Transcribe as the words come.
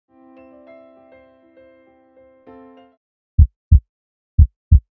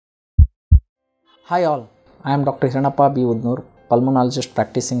Hi all, I am Dr.Hirennappa B Udnur, pulmonologist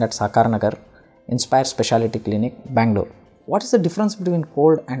practicing at Sakar Nagar, Inspire Specialty Clinic, Bangalore. What is the difference between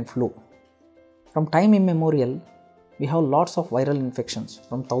cold and flu? From time immemorial, we have lots of viral infections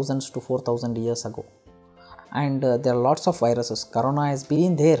from thousands to 4000 years ago. And there are lots of viruses. Corona has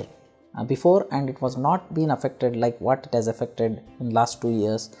been there before and it was not been affected like what it has affected in last 2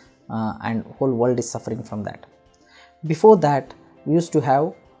 years and whole world is suffering from that. Before that, we used to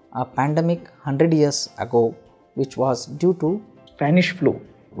have a pandemic 100 years ago which was due to Spanish flu,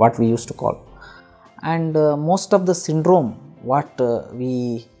 what we used to call. And most of the syndrome what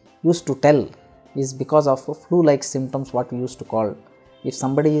we used to tell is because of flu-like symptoms what we used to call. If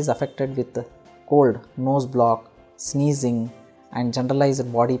somebody is affected with cold, nose block, sneezing and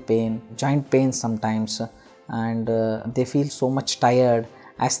generalized body pain, joint pain sometimes, and they feel so much tired,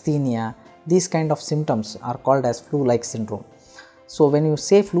 asthenia, these kind of symptoms are called as flu-like syndrome. So when you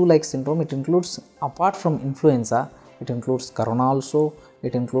say flu-like syndrome, it includes, apart from influenza, it includes corona also,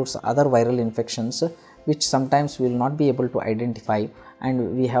 it includes other viral infections which sometimes we will not be able to identify,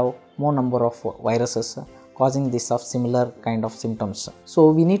 and we have more number of viruses causing this of similar kind of symptoms. So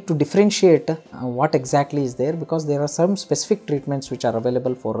we need to differentiate what exactly is there, because there are some specific treatments which are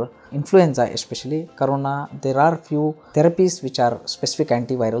available for influenza, especially corona. There are few therapies which are specific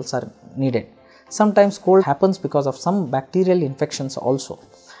antivirals are needed. Sometimes cold happens because of some bacterial infections also,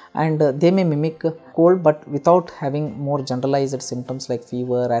 and they may mimic cold but without having more generalized symptoms like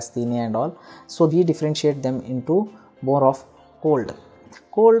fever, asthenia and all. So we differentiate them into more of cold.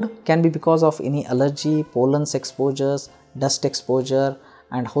 Cold can be because of any allergy, pollens exposures, dust exposure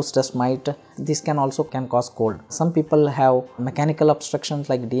and host dust mite. This can cause cold. Some people have mechanical obstructions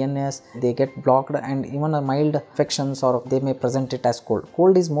like DNS, they get blocked, and even a mild infections, or they may present it as cold.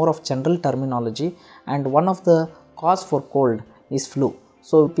 Cold is more of general terminology, and one of the cause for cold is flu.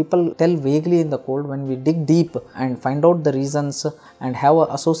 So people tell vaguely in the cold. When we dig deep and find out the reasons and have an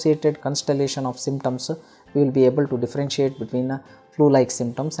associated constellation of symptoms, we will be able to differentiate between flu-like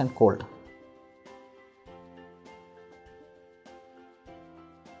symptoms and cold.